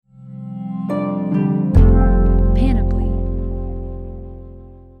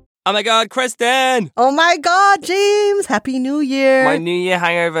Oh my God, Kristen! Oh my God, James! Happy New Year! My New Year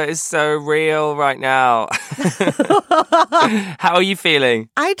hangover is so real right now. How are you feeling?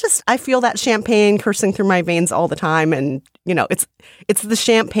 I feel that champagne coursing through my veins all the time, and it's the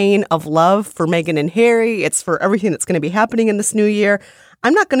champagne of love for Meghan and Harry. It's for everything that's going to be happening in this new year.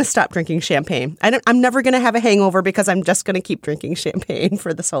 I'm not going to stop drinking champagne. I'm never going to have a hangover because I'm just going to keep drinking champagne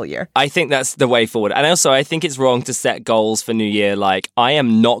for this whole year. I think that's the way forward. And also, I think it's wrong to set goals for New Year. Like, I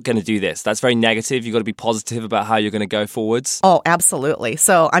am not going to do this. That's very negative. You've got to be positive about how you're going to go forwards. Oh, absolutely.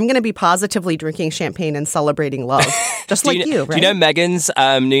 So I'm going to be positively drinking champagne and celebrating love, just like you, right? Do you know Meghan's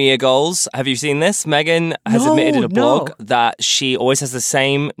New Year goals? Have you seen this? Meghan has admitted in a blog that she always has the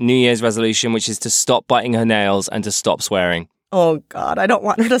same New Year's resolution, which is to stop biting her nails and to stop swearing. Oh, God, I don't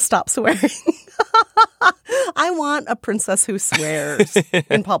want her to stop swearing. I want a princess who swears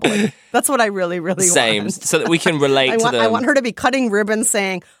in public. That's what I really, really want. Same, so that we can relate to them. I want her to be cutting ribbons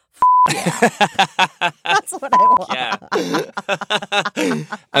saying, yeah. That's what I want. Yeah.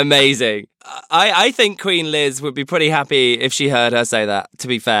 Amazing. I think Queen Liz would be pretty happy if she heard her say that, to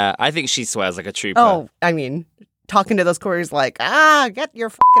be fair. I think she swears like a trooper. Oh, I mean... talking to those Corys like, get your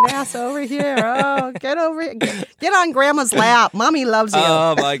fucking ass over here. Oh, get over here. Get on grandma's lap. Mommy loves you.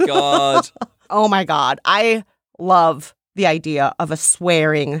 Oh, my God. Oh, my God. I love the idea of a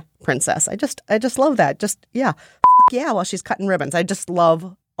swearing princess. I just love that. Just, yeah. Yeah, while she's cutting ribbons. I just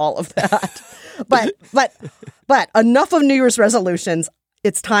love all of that. But enough of New Year's resolutions.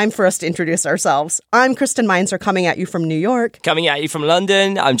 It's time for us to introduce ourselves. I'm Kristen Meinzer, coming at you from New York. Coming at you from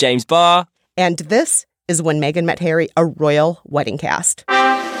London. I'm James Barr. And this is When Meghan Met Harry, a royal wedding cast.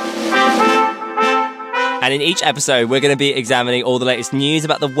 And in each episode, we're going to be examining all the latest news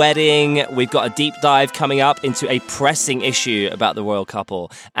about the wedding. We've got a deep dive coming up into a pressing issue about the royal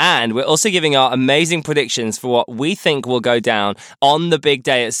couple. And we're also giving our amazing predictions for what we think will go down on the big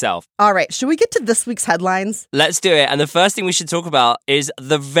day itself. All right, should we get to this week's headlines? Let's do it. And the first thing we should talk about is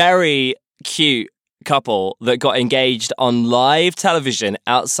the very cute couple that got engaged on live television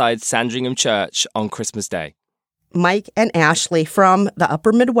outside Sandringham Church on Christmas Day. Mike and Ashley from the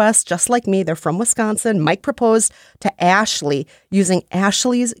upper Midwest, just like me. They're from Wisconsin. Mike proposed to Ashley using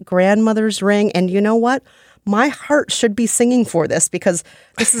Ashley's grandmother's ring. And you know what? My heart should be singing for this because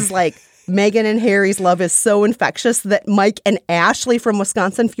this is like Meghan and Harry's love is so infectious that Mike and Ashley from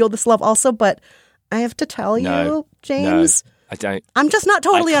Wisconsin feel this love also. But I have to tell you, James... No. I don't. I'm just not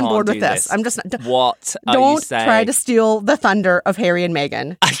totally on board with this. I'm just not. What are you saying? Don't try to steal the thunder of Harry and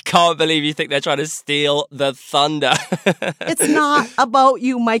Meghan. I can't believe you think they're trying to steal the thunder. It's not about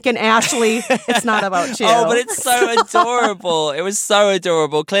you, Mike and Ashley. It's not about you. Oh, but it's so adorable. It was so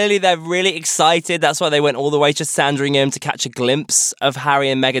adorable. Clearly, they're really excited. That's why they went all the way to Sandringham to catch a glimpse of Harry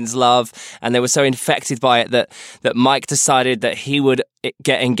and Meghan's love. And they were so infected by it that Mike decided that he would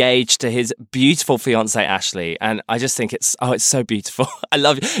get engaged to his beautiful fiancée, Ashley. And I just think it's so beautiful. I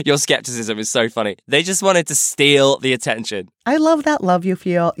love your skepticism. It's so funny. They just wanted to steal the attention. I love that love you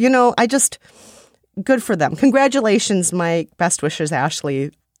feel. Good for them. Congratulations, Mike. Best wishes, Ashley.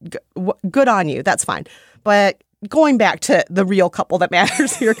 Good on you. That's fine. But going back to the real couple that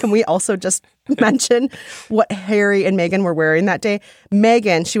matters here, can we also just mention what Harry and Meghan were wearing that day?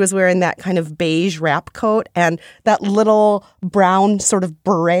 Meghan, she was wearing that kind of beige wrap coat and that little brown sort of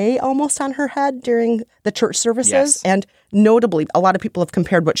beret almost on her head during the church services. Yes. And notably, a lot of people have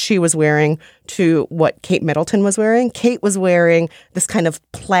compared what she was wearing to what Kate Middleton was wearing. Kate was wearing this kind of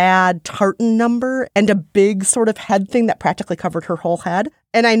plaid tartan number and a big sort of head thing that practically covered her whole head.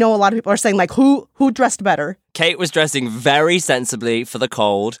 And I know a lot of people are saying, like, who dressed better? Kate was dressing very sensibly for the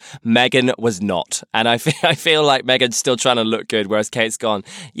cold. Meghan was not. And I feel like Meghan's still trying to look good, whereas Kate's gone,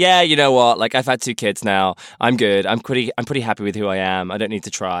 yeah, you know what? Like, I've had 2 kids now. I'm good. I'm pretty happy with who I am. I don't need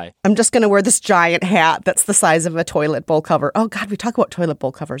to try. I'm just going to wear this giant hat that's the size of a toilet bowl cover. Oh, God, we talk about toilet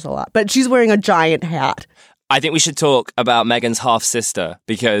bowl covers a lot. But she's wearing a giant hat. I think we should talk about Meghan's half-sister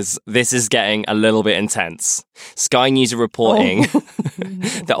because this is getting a little bit intense. Sky News are reporting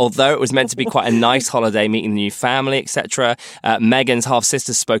that although it was meant to be quite a nice holiday meeting the new family, etc., Meghan's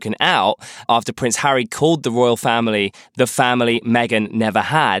half-sister's spoken out after Prince Harry called the royal family the family Meghan never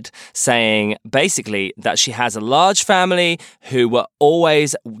had, saying basically that she has a large family who were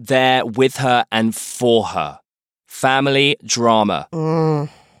always there with her and for her. Family drama.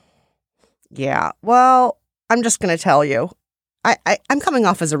 Yeah, well... I'm just going to tell you, I'm coming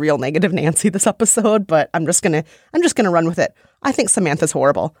off as a real negative Nancy this episode, but I'm just going to run with it. I think Samantha's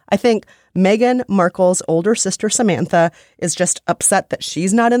horrible. I think Meghan Markle's older sister, Samantha, is just upset that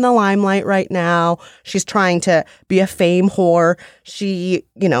she's not in the limelight right now. She's trying to be a fame whore. She's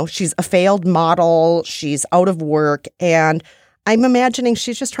a failed model. She's out of work. And I'm imagining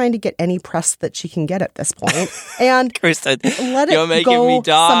she's just trying to get any press that she can get at this point. And Kristen, let it you're making go, me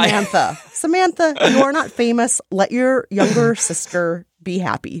die. Samantha, you are not famous. Let your younger sister be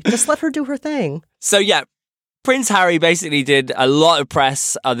happy. Just let her do her thing. So yeah, Prince Harry basically did a lot of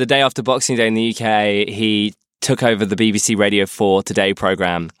press the day after Boxing Day in the UK. He took over the BBC Radio 4 Today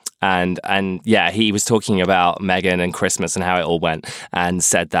programme. And yeah, he was talking about Meghan and Christmas and how it all went, and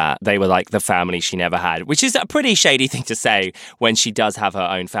said that they were like the family she never had, which is a pretty shady thing to say when she does have her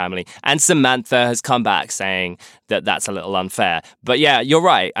own family. And Samantha has come back saying that that's a little unfair. But yeah, you're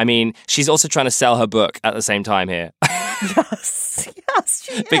right. I mean, she's also trying to sell her book at the same time here. Yes, she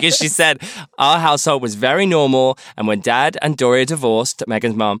is. Because she said, our household was very normal, and when Dad and Doria divorced,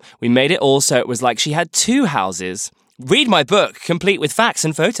 Meghan's mum, we made it all so it was like she had two houses. Read my book, complete with facts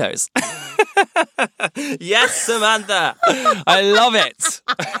and photos. Yes, Samantha. I love it.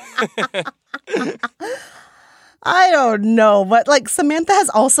 I don't know, but like Samantha has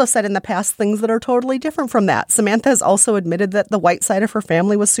also said in the past things that are totally different from that. Samantha has also admitted that the white side of her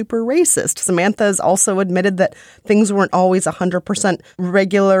family was super racist. Samantha has also admitted that things weren't always 100%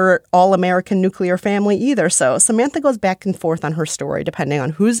 regular all-American nuclear family either. So Samantha goes back and forth on her story depending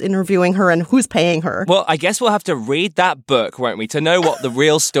on who's interviewing her and who's paying her. Well, I guess we'll have to read that book, won't we? To know what the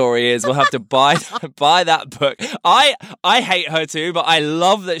real story is, we'll have to buy that book. I hate her too, but I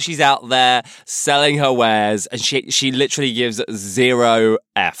love that she's out there selling her wares, and she literally gives 0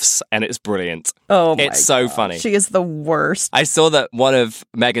 Fs, and it's brilliant. Oh my It's so God. funny. She is the worst. I saw that one of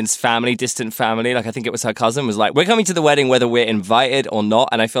Meghan's family, distant family, like I think it was her cousin, was like, we're coming to the wedding whether we're invited or not,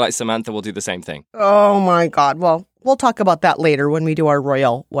 and I feel like Samantha will do the same thing. Oh my God. Well, we'll talk about that later when we do our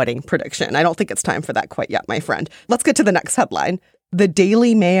royal wedding prediction. I don't think it's time for that quite yet, my friend. Let's get to the next headline. The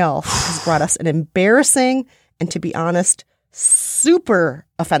Daily Mail has brought us an embarrassing and, to be honest, super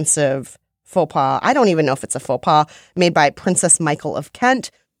offensive faux pas. I don't even know if it's a faux pas, made by Princess Michael of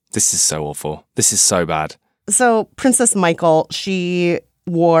Kent. This is so awful. This is so bad. So Princess Michael, she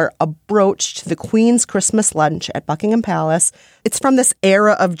wore a brooch to the Queen's Christmas lunch at Buckingham Palace. It's from this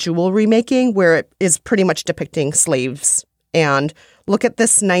era of jewelry making where it is pretty much depicting slaves. And look at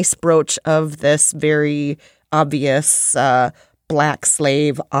this nice brooch of this very obvious black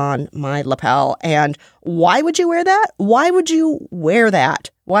slave on my lapel. And why would you wear that? Why would you wear that?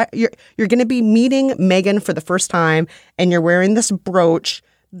 Why you're going to be meeting Meghan for the first time, and you're wearing this brooch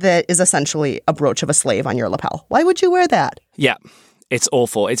that is essentially a brooch of a slave on your lapel. Why would you wear that? Yeah. It's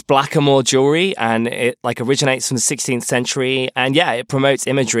awful. It's blackamoor jewelry, and it originates from the 16th century. And yeah, it promotes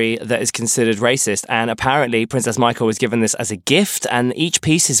imagery that is considered racist. And apparently Princess Michael was given this as a gift, and each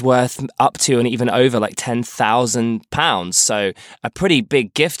piece is worth up to and even over like £10,000. So a pretty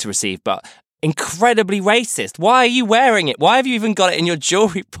big gift to receive, but incredibly racist. Why are you wearing it? Why have you even got it in your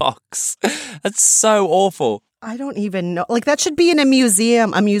jewelry box? That's so awful. I don't even know. Like, that should be in a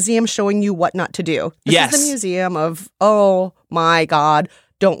museum showing you what not to do. This Yes. is the museum of, oh my God,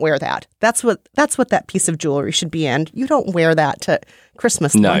 don't wear that. That's what that piece of jewelry should be in. You don't wear that to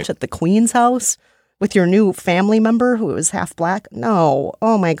Christmas lunch at the Queen's house with your new family member who is half black. No.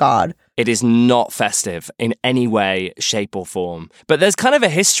 Oh my God. It is not festive in any way, shape or form. But there's kind of a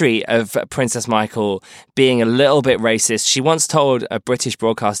history of Princess Michael being a little bit racist. She once told a British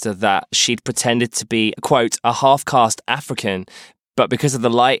broadcaster that she'd pretended to be, quote, a half-caste African, but because of the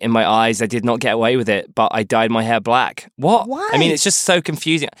light in my eyes, I did not get away with it, but I dyed my hair black. What? Why? I mean, it's just so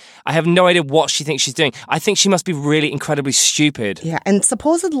confusing. I have no idea what she thinks she's doing. I think she must be really incredibly stupid. Yeah, and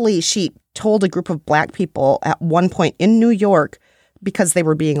supposedly she told a group of black people at one point in New York, because they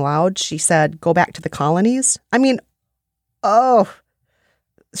were being loud, she said, go back to the colonies. I mean,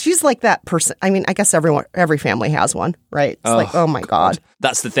 she's like that person. I mean, I guess every family has one, right? It's like, oh my God.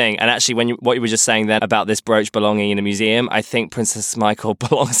 That's the thing. And actually, what you were just saying then about this brooch belonging in a museum, I think Princess Michael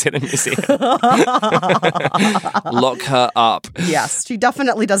belongs in a museum. Lock her up. Yes, she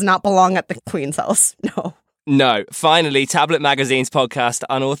definitely does not belong at the Queen's house. No. No. Finally, Tablet Magazine's podcast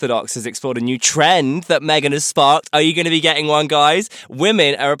Unorthodox has explored a new trend that Meghan has sparked. Are you going to be getting one, guys?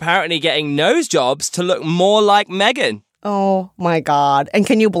 Women are apparently getting nose jobs to look more like Meghan. Oh my God. And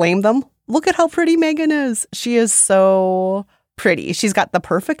can you blame them? Look at how pretty Meghan is. She is so pretty. She's got the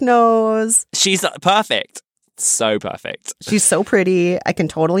perfect nose. She's perfect. So perfect. She's so pretty. I can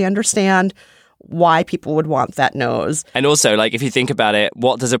totally understand why people would want that nose. And also, like, if you think about it,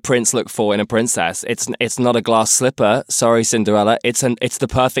 what does a prince look for in a princess? It's not a glass slipper. Sorry, Cinderella. It's the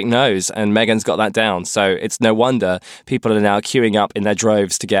perfect nose, and Meghan's got that down. So it's no wonder people are now queuing up in their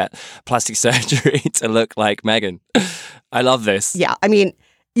droves to get plastic surgery to look like Meghan. I love this. Yeah, I mean,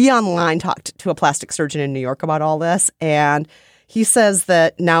 E! Online talked to a plastic surgeon in New York about all this, and he says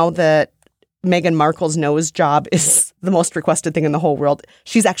that now that Meghan Markle's nose job is the most requested thing in the whole world.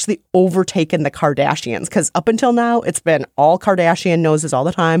 She's actually overtaken the Kardashians because up until now, it's been all Kardashian noses all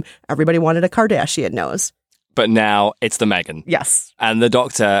the time. Everybody wanted a Kardashian nose. But now it's the Meghan. Yes. And the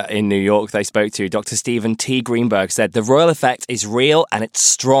doctor in New York they spoke to, Dr. Stephen T. Greenberg, said the royal effect is real and it's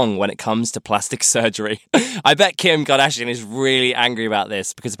strong when it comes to plastic surgery. I bet Kim Kardashian is really angry about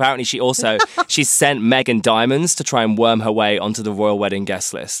this because apparently she sent Meghan diamonds to try and worm her way onto the royal wedding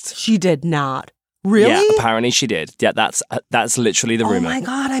guest list. She did not. Really? Yeah, apparently she did. Yeah, that's literally the rumor. Oh my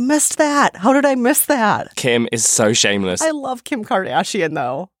God, I missed that. How did I miss that? Kim is so shameless. I love Kim Kardashian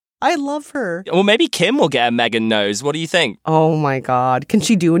though. I love her. Well, maybe Kim will get a Meghan nose. What do you think? Oh my God. Can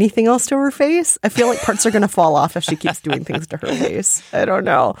she do anything else to her face? I feel like parts are going to fall off if she keeps doing things to her face. I don't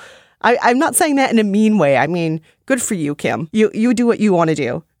know. I'm not saying that in a mean way. I mean, good for you, Kim. You do what you want to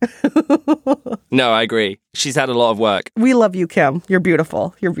do. No, I agree. She's had a lot of work. We love you, Kim. You're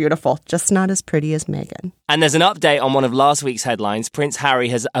beautiful. You're beautiful. Just not as pretty as Meghan. And there's an update on one of last week's headlines. Prince Harry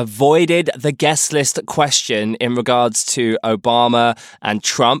has avoided the guest list question in regards to Obama and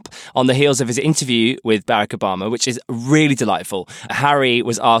Trump on the heels of his interview with Barack Obama, which is really delightful. Harry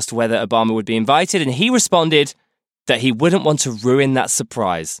was asked whether Obama would be invited, and he responded that he wouldn't want to ruin that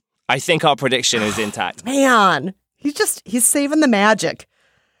surprise. I think our prediction is intact. Man, he's saving the magic.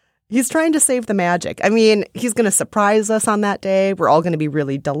 He's trying to save the magic. I mean, he's going to surprise us on that day. We're all going to be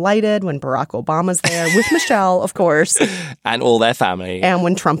really delighted when Barack Obama's there with Michelle, of course. And all their family. And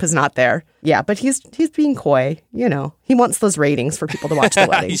when Trump is not there. Yeah, but he's being coy. You know, he wants those ratings for people to watch the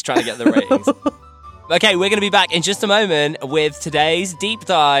wedding. He's trying to get the ratings. Okay, we're going to be back in just a moment with today's deep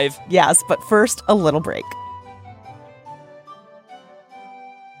dive. Yes, but first, a little break.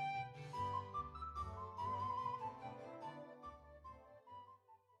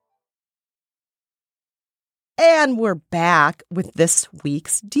 And we're back with this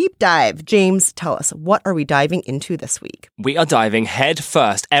week's deep dive. James, tell us, what are we diving into this week? We are diving head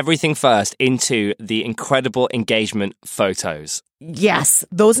first, everything first, into the incredible engagement photos. Yes,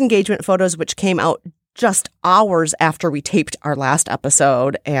 those engagement photos which came out just hours after we taped our last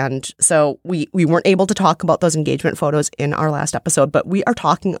episode. And so we weren't able to talk about those engagement photos in our last episode, but we are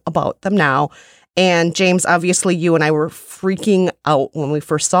talking about them now. And James, obviously you and I were freaking out when we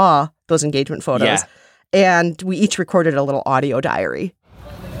first saw those engagement photos. Yeah. And we each recorded a little audio diary.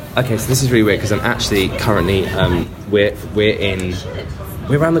 Okay, so this is really weird because I'm actually currently we're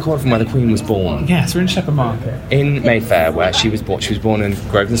around the corner from where the Queen was born. Yes, we're in Shepherd Market. In Mayfair, where she was born. She was born in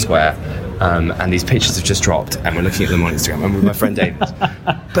Grosvenor Square, and these pictures have just dropped, and we're looking at them on Instagram. I'm with my friend David.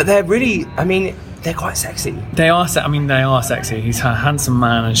 But they're really, I mean, they're quite sexy. They are sexy. He's a handsome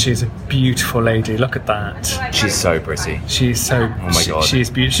man, and she's a beautiful lady. Look at that. She's so pretty. She's so. Oh my God. She's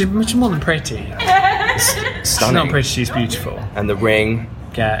beautiful. She's much more than pretty. Stunning. She's not pretty. She's beautiful. And the ring.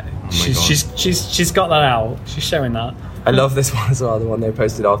 Yeah. God. She's got that out. She's showing that. I love this one as well, the one they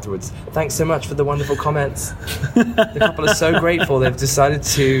posted afterwards. Thanks so much for the wonderful comments. The couple are so grateful they've decided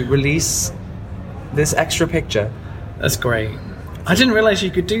to release this extra picture. That's great. I didn't realise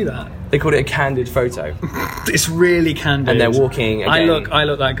you could do that. They called it a candid photo. It's really candid. And they're walking again. I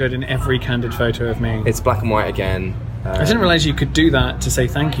look that good in every candid photo of me. It's black and white again. I didn't realise you could do that to say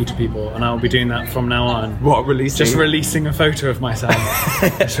thank you to people, and I'll be doing that from now on. What, releasing? Just releasing a photo of myself.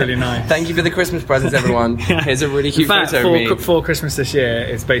 It's really nice. Thank you for the Christmas presents, everyone. Yeah. Here's a really cute photo of me. For Christmas this year,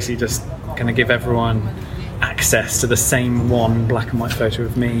 it's basically just going to give everyone access to the same one black and white photo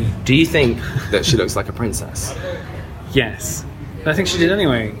of me. Do you think that she looks like a princess? Yes. I think she did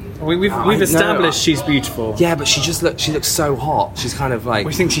anyway. We've established she's beautiful. Yeah, but she looks so hot. She's kind of like...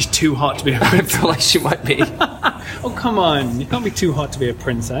 We think she's too hot to be a princess. I feel like she might be. Oh, come on. You can't be too hot to be a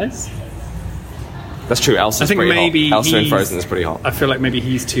princess. That's true. Elsa's pretty hot. Elsa in Frozen is pretty hot. I feel like maybe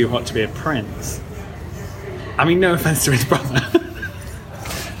he's too hot to be a prince. I mean, no offence to his brother.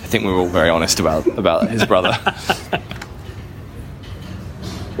 I think we're all very honest about his brother.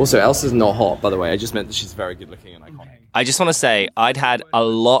 Also, Elsa's not hot, by the way. I just meant that she's very good looking and iconic. I just want to say I'd had a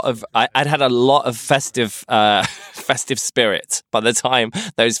lot of festive spirit by the time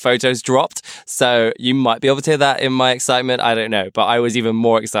those photos dropped. So you might be able to hear that in my excitement. I don't know, but I was even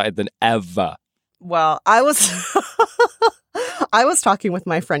more excited than ever. Well, I was talking with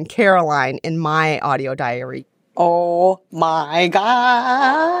my friend Caroline in my audio diary. Oh my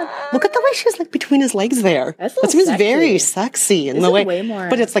God. Look at the way she's like between his legs there. That seems sexy. Very sexy in the way. Way more.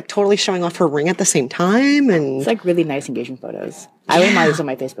 But it's like totally showing off her ring at the same time. And it's like really nice engagement photos. I would admire these on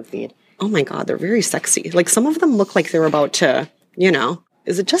my Facebook feed. Oh my God, they're very sexy. Like some of them look like they're about to, you know.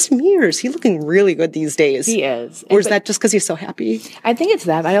 is it just me or is he looking really good these days? He is. Or is that just because he's so happy? I think it's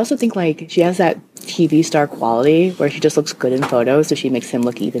that. But I also think like she has that TV star quality where she just looks good in photos, so she makes him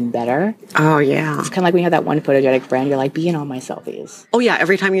look even better. Oh, yeah. It's kind of like when you have that one photogenic friend, you're like, be in all my selfies. Oh, yeah.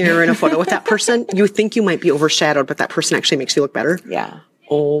 Every time you're in a photo with that person, you think you might be overshadowed, but that person actually makes you look better. Yeah.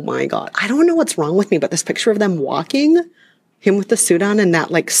 Oh, my God. I don't know what's wrong with me, but this picture of them walking, him with the suit on and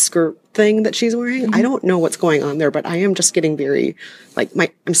that like skirt thing that she's wearing, I don't know what's going on there, but I am just getting very, like,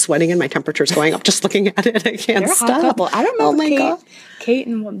 I'm sweating and my temperature's going up just looking at it. I can't They're a stop. hot couple. I don't know. Oh, my God. Kate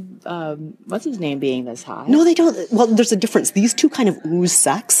and what's his name being this hot? No, they don't. Well, there's a difference. These two kind of ooze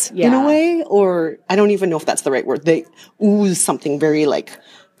sex in a way, or I don't even know if that's the right word. They ooze something very like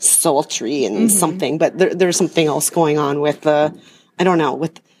sultry and something, but there's something else going on with I don't know,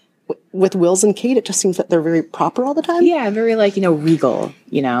 with Wills and Kate. It just seems that they're very proper all the time. Yeah, very like, regal,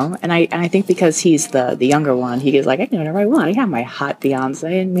 and I think because he's the younger one, he is like, I can do whatever I want. I have my hot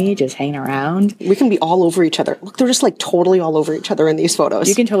fiance and me just hanging around. We can be all over each other. Look, they're just like totally all over each other in these photos.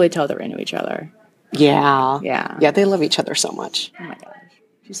 You can totally tell they're into each other. Yeah. Yeah. Yeah, they love each other so much. Oh my gosh.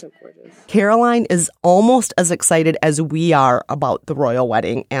 She's so gorgeous. Caroline is almost as excited as we are about the royal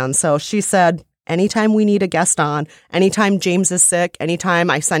wedding. And so she said, anytime we need a guest on, anytime James is sick, anytime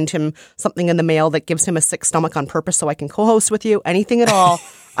I send him something in the mail that gives him a sick stomach on purpose so I can co-host with you, anything at all,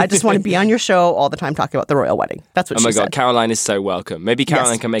 I just want to be on your show all the time talking about the royal wedding. That's what she said. Oh my God, Caroline is so welcome. Maybe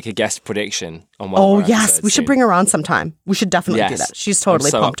Caroline can make a guest prediction on one Oh, of our yes. episodes We should soon. bring her on sometime. We should definitely do that. She's totally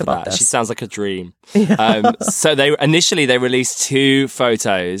I'm so pumped up for about that. this. She sounds like a dream. So they released 2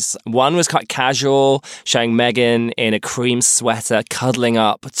 photos. One was quite casual, showing Meghan in a cream sweater cuddling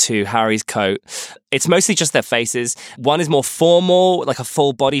up to Harry's coat. It's mostly just their faces. One is more formal, like a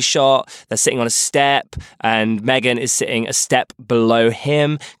full body shot. They're sitting on a step, and Meghan is sitting a step below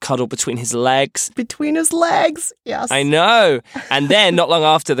him, cuddled between his legs. Between his legs. Yes. I know. And then, not long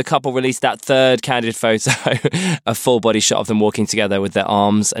after, the couple released that third candid photo, a full body shot of them walking together with their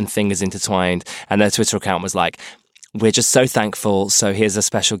arms and fingers intertwined. And their Twitter account was like, we're just so thankful. So here's a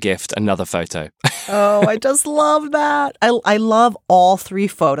special gift, another photo. Oh, I just love that. I love all 3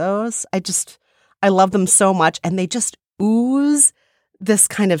 photos. I love them so much. And they just ooze this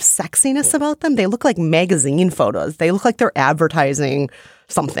kind of sexiness about them. They look like magazine photos. They look like they're advertising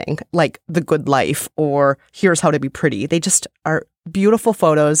something like The Good Life or Here's How to Be Pretty. They just are beautiful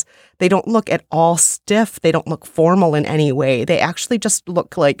photos. They don't look at all stiff. They don't look formal in any way. They actually just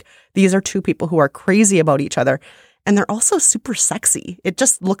look like these are 2 people who are crazy about each other. And they're also super sexy. It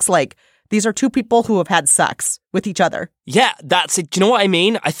just looks like these are 2 people who have had sex with each other. Yeah, that's it. Do you know what I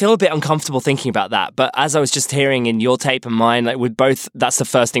mean? I feel a bit uncomfortable thinking about that. But as I was just hearing in your tape and mine, like with both, that's the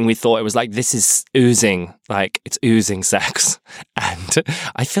first thing we thought. It was like, this is oozing. Like, it's oozing sex. And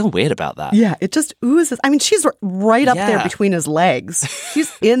I feel weird about that. Yeah, it just oozes. I mean, she's right up there between his legs.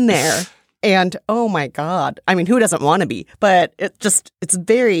 She's in there. And oh my God. I mean, who doesn't want to be? But it's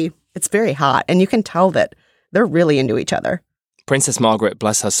very hot. And you can tell that they're really into each other. Princess Margaret,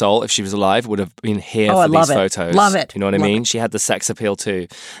 bless her soul, if she was alive, would have been here for these photos. Love it. You know what I mean? She had the sex appeal too.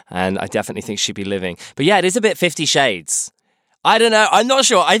 And I definitely think she'd be living. But yeah, it is a bit 50 Shades. I don't know. I'm not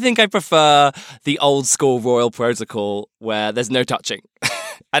sure. I think I prefer the old school royal protocol where there's no touching.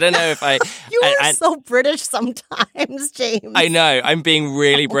 I don't know if I... You are so British sometimes, James. I know. I'm being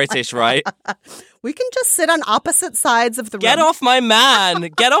really British, right? We can just sit on opposite sides of the room. Get off my man.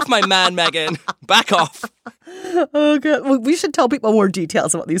 Get off my man, Meghan. Back off. Oh, good. Well, we should tell people more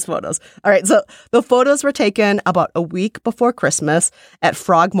details about these photos. All right. So the photos were taken about a week before Christmas at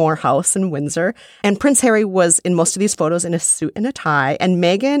Frogmore House in Windsor. And Prince Harry was in most of these photos in a suit and a tie. And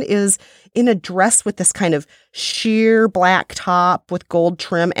Meghan is in a dress with this kind of sheer black top with gold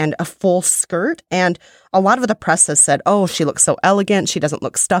trim and a full skirt. And a lot of the press has said, oh, she looks so elegant. She doesn't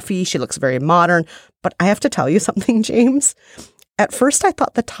look stuffy. She looks very modern. But I have to tell you something, James. At first, I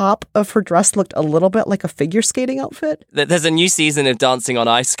thought the top of her dress looked a little bit like a figure skating outfit. There's a new season of Dancing on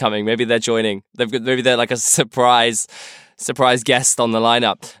Ice coming. Maybe they're joining. Maybe they're like a surprise guest on the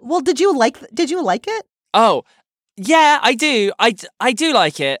lineup. Well, did you like it? Oh, yeah, I do. I do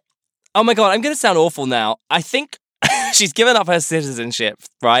like it. Oh my God, I'm going to sound awful now. I think she's given up her citizenship,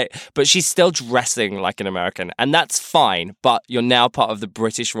 right? But she's still dressing like an American, and that's fine. But you're now part of the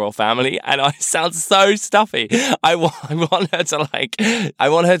British royal family, and I sound so stuffy. I want her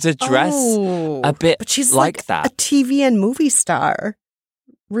to dress a bit but she's like that. A TV and movie star.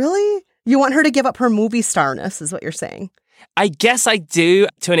 Really? You want her to give up her movie starness, is what you're saying? I guess I do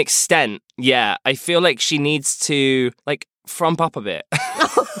to an extent. Yeah, I feel like she needs to frump up a bit.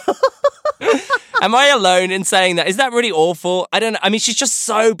 Am I alone in saying that? Is that really awful? I don't know. I mean, she's just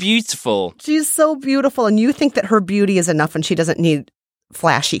so beautiful. She's so beautiful. And you think that her beauty is enough and she doesn't need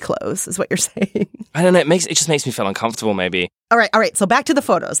flashy clothes, is what you're saying. I don't know. It just makes me feel uncomfortable, maybe. All right. So back to the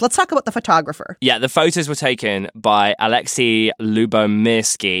photos. Let's talk about the photographer. Yeah, the photos were taken by Alexei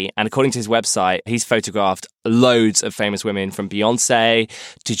Lubomirsky, and according to his website, he's photographed loads of famous women from Beyonce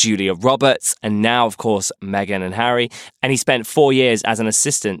to Julia Roberts, and now, of course, Meghan and Harry. And he spent 4 years as an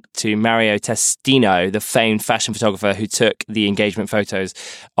assistant to Mario Testino, the famed fashion photographer who took the engagement photos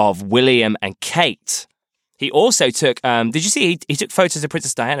of William and Kate. He also took, did you see, he took photos of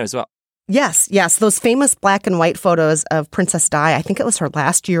Princess Diana as well? Yes. Those famous black and white photos of Princess Di, I think it was her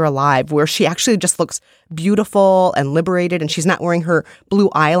last year alive, where she actually just looks beautiful and liberated, and she's not wearing her blue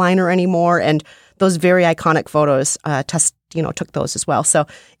eyeliner anymore. And those very iconic photos, took those as well. So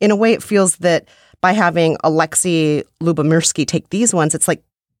in a way, it feels that by having Alexei Lubomirsky take these ones, it's like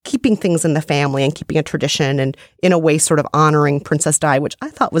keeping things in the family and keeping a tradition and in a way sort of honoring Princess Di, which I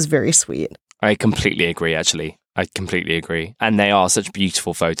thought was very sweet. I completely agree, actually. I completely agree. And they are such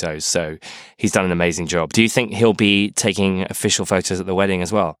beautiful photos. So he's done an amazing job. Do you think he'll be taking official photos at the wedding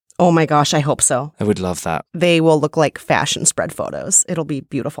as well? Oh my gosh, I hope so. I would love that. They will look like fashion spread photos. It'll be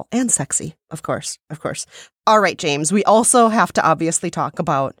beautiful and sexy, of course. All right, James, we also have to obviously talk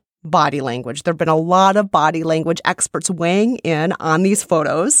about body language. There have been a lot of body language experts weighing in on these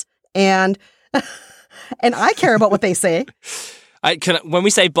photos. And I care about what they say. When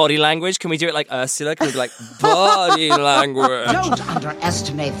we say body language, can we do it like Ursula? Can we be like, body language? Don't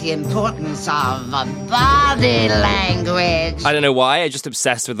underestimate the importance of body language. I don't know why, I'm just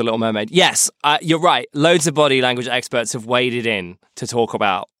obsessed with The Little Mermaid. Yes, you're right. Loads of body language experts have waded in to talk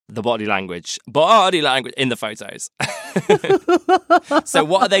about the body language in the photos. So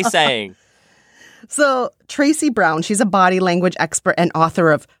what are they saying? So Tracy Brown, she's a body language expert and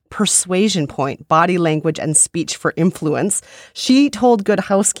author of Persuasion Point, Body Language and Speech for Influence. She told Good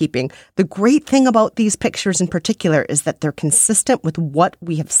Housekeeping, the great thing about these pictures in particular is that they're consistent with what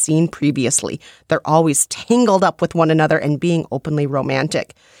we have seen previously. They're always tangled up with one another and being openly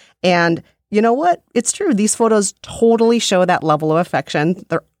romantic. And you know what? It's true. These photos totally show that level of affection.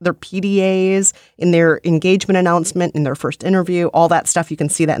 Their PDAs, in their engagement announcement, in their first interview, all that stuff, you can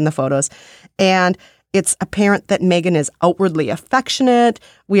see that in the photos. And it's apparent that Meghan is outwardly affectionate.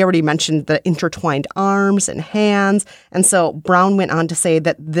 We already mentioned the intertwined arms and hands. And so Brown went on to say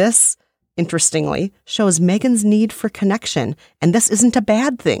that this, interestingly, shows Meghan's need for connection. And this isn't a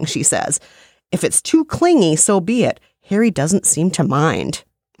bad thing, she says. If it's too clingy, so be it. Harry doesn't seem to mind.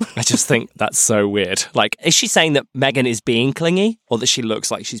 I just think that's so weird. Like, is she saying that Meghan is being clingy or that she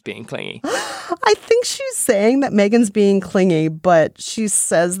looks like she's being clingy? I think she's saying that Meghan's being clingy, but she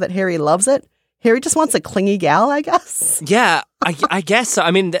says that Harry loves it. Harry just wants a clingy gal, I guess. Yeah, I guess so.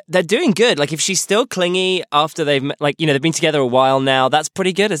 I mean, they're doing good. Like, if she's still clingy after they've been together a while now, that's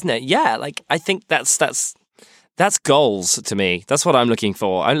pretty good, isn't it? Yeah, like, I think that's goals to me. That's what I'm looking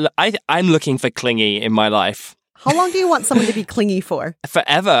for. I'm looking for clingy in my life. How long do you want someone to be clingy for?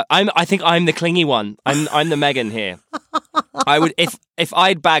 Forever. I think I'm the clingy one. I'm the Meghan here. I would if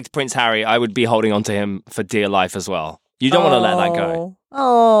I'd bagged Prince Harry, I would be holding on to him for dear life as well. You don't want to let that go.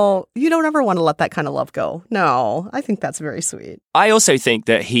 Oh, you don't ever want to let that kind of love go. No, I think that's very sweet. I also think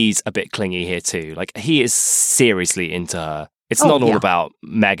that he's a bit clingy here too. Like, he is seriously into her. It's not all about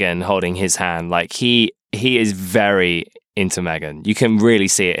Meghan holding his hand. Like, he is very into Meghan. You can really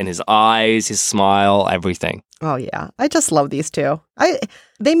see it in his eyes, his smile, everything. Oh, yeah. I just love these two.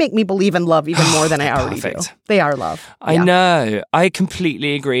 They make me believe in love even more than I already do. They are love. I know. I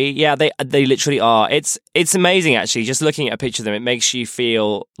completely agree. Yeah, they literally are. It's amazing, actually. Just looking at a picture of them, it makes you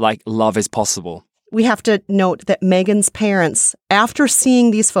feel like love is possible. We have to note that Meghan's parents, after seeing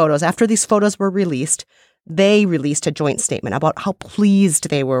these photos, after these photos were released, they released a joint statement about how pleased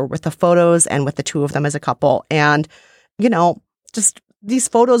they were with the photos and with the two of them as a couple. And, just these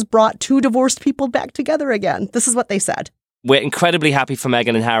photos brought two divorced people back together again. This is what they said. We're incredibly happy for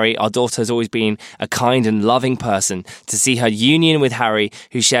Meghan and Harry. Our daughter has always been a kind and loving person. To see her union with Harry,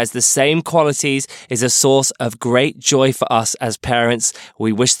 who shares the same qualities, is a source of great joy for us as parents.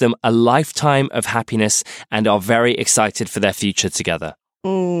 We wish them a lifetime of happiness and are very excited for their future together.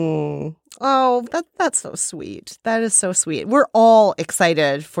 Oh, that's so sweet. That is so sweet. We're all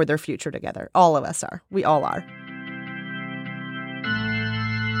excited for their future together. All of us are. We all are.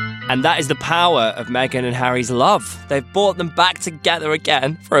 And that is the power of Meghan and Harry's love. They've brought them back together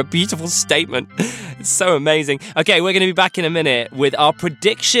again for a beautiful statement. It's so amazing. Okay, we're going to be back in a minute with our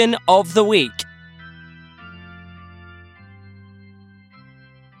prediction of the week.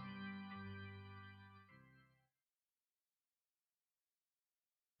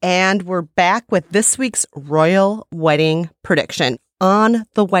 And we're back with this week's royal wedding prediction. On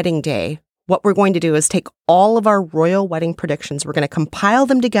the wedding day, what we're going to do is take all of our royal wedding predictions. We're going to compile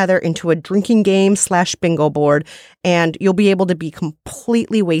them together into a drinking game / bingo board, and you'll be able to be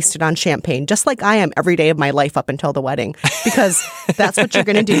completely wasted on champagne, just like I am every day of my life up until the wedding, because that's what you're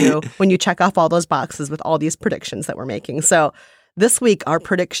going to do when you check off all those boxes with all these predictions that we're making. So this week, our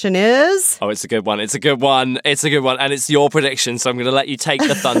prediction is... Oh, it's a good one. It's a good one. It's a good one. And it's your prediction, so I'm going to let you take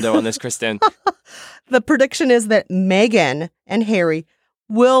the thunder on this, Kristen. The prediction is that Meghan and Harry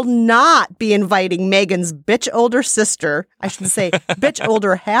will not be inviting Meghan's bitch older sister, I should say bitch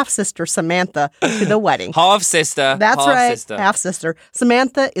older half-sister Samantha, to the wedding. Half-sister. That's right, Half-sister. half-sister.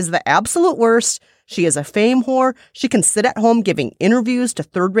 Samantha is the absolute worst. She is a fame whore. She can sit at home giving interviews to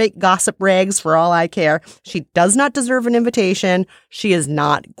third-rate gossip rags for all I care. She does not deserve an invitation. She is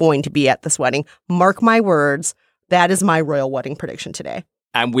not going to be at this wedding. Mark my words. That is my royal wedding prediction today.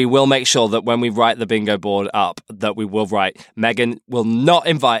 And we will make sure that when we write the bingo board up, that we will write, Meghan will not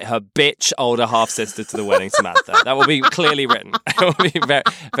invite her bitch older half-sister to the wedding, Samantha. That will be clearly written. It will be very,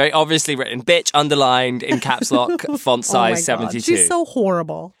 very obviously written. Bitch underlined in caps lock, font size 72. She's so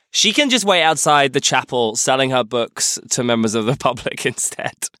horrible. She can just wait outside the chapel selling her books to members of the public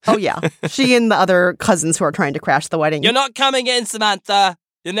instead. Oh, yeah. She and the other cousins who are trying to crash the wedding. You're not coming in, Samantha.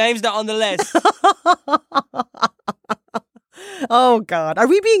 Your name's not on the list. Oh, God. Are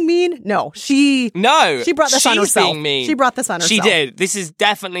we being mean? No. She brought this on herself. Being mean. She brought this on herself. She did. This is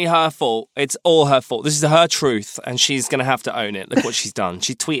definitely her fault. It's all her fault. This is her truth, and she's going to have to own it. Look what she's done.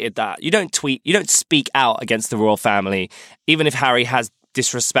 She tweeted that. You don't speak out against the royal family, even if Harry has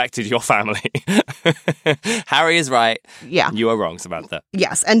disrespected your family. Harry is right. Yeah. You are wrong, Samantha.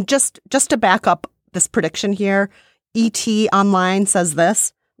 Yes. And just to back up this prediction here, ET Online says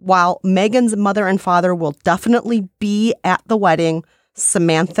this: while Meghan's mother and father will definitely be at the wedding,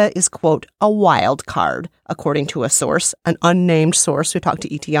 Samantha is, quote, a wild card, according to a source, an unnamed source who talked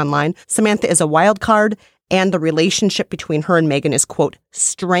to ET Online. Samantha is a wild card, and the relationship between her and Meghan is, quote,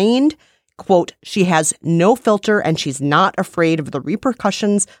 strained. Quote, she has no filter and she's not afraid of the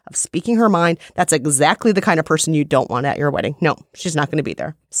repercussions of speaking her mind. That's exactly the kind of person you don't want at your wedding. No, she's not going to be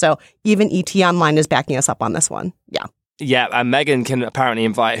there. So even ET Online is backing us up on this one. Yeah. Yeah, and Meghan can apparently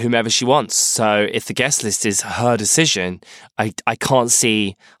invite whomever she wants. So if the guest list is her decision, I can't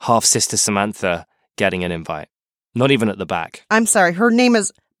see half-sister Samantha getting an invite. Not even at the back. I'm sorry. Her name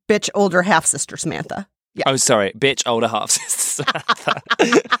is bitch older half-sister Samantha. Yeah. Oh, sorry. Bitch older half-sister Samantha.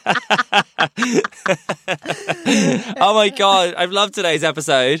 Oh, my God. I've loved today's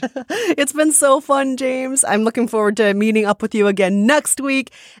episode. It's been so fun, James. I'm looking forward to meeting up with you again next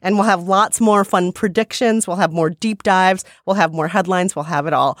week, and we'll have lots more fun predictions. We'll have more deep dives. We'll have more headlines. We'll have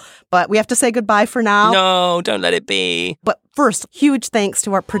it all. But we have to say goodbye for now. No, don't let it be. But first, huge thanks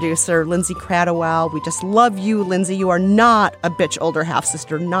to our producer, Lindsay Cradwell. We just love you, Lindsay. You are not a bitch older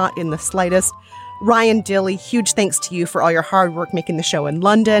half-sister, not in the slightest. Ryan Dilley, huge thanks to you for all your hard work making the show in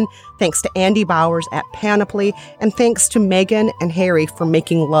London. Thanks to Andy Bowers at Panoply. And thanks to Meghan and Harry for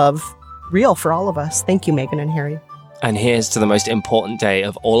making love real for all of us. Thank you, Meghan and Harry. And here's to the most important day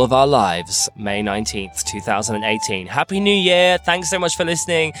of all of our lives, May 19th, 2018. Happy New Year. Thanks so much for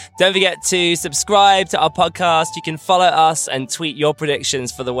listening. Don't forget to subscribe to our podcast. You can follow us and tweet your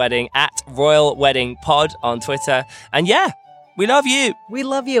predictions for the wedding at Royal Wedding Pod on Twitter. And yeah, we love you. We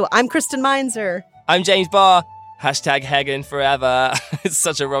love you. I'm Kristen Meinzer. I'm James Barr. Hashtag Hagen forever. It's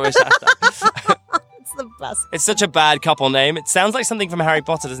such a rubbish hashtag. It's the best. It's such a bad couple name. It sounds like something from Harry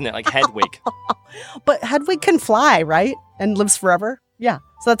Potter, doesn't it? Like Hedwig. But Hedwig can fly, right? And lives forever. Yeah.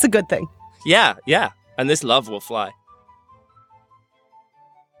 So that's a good thing. Yeah. And this love will fly.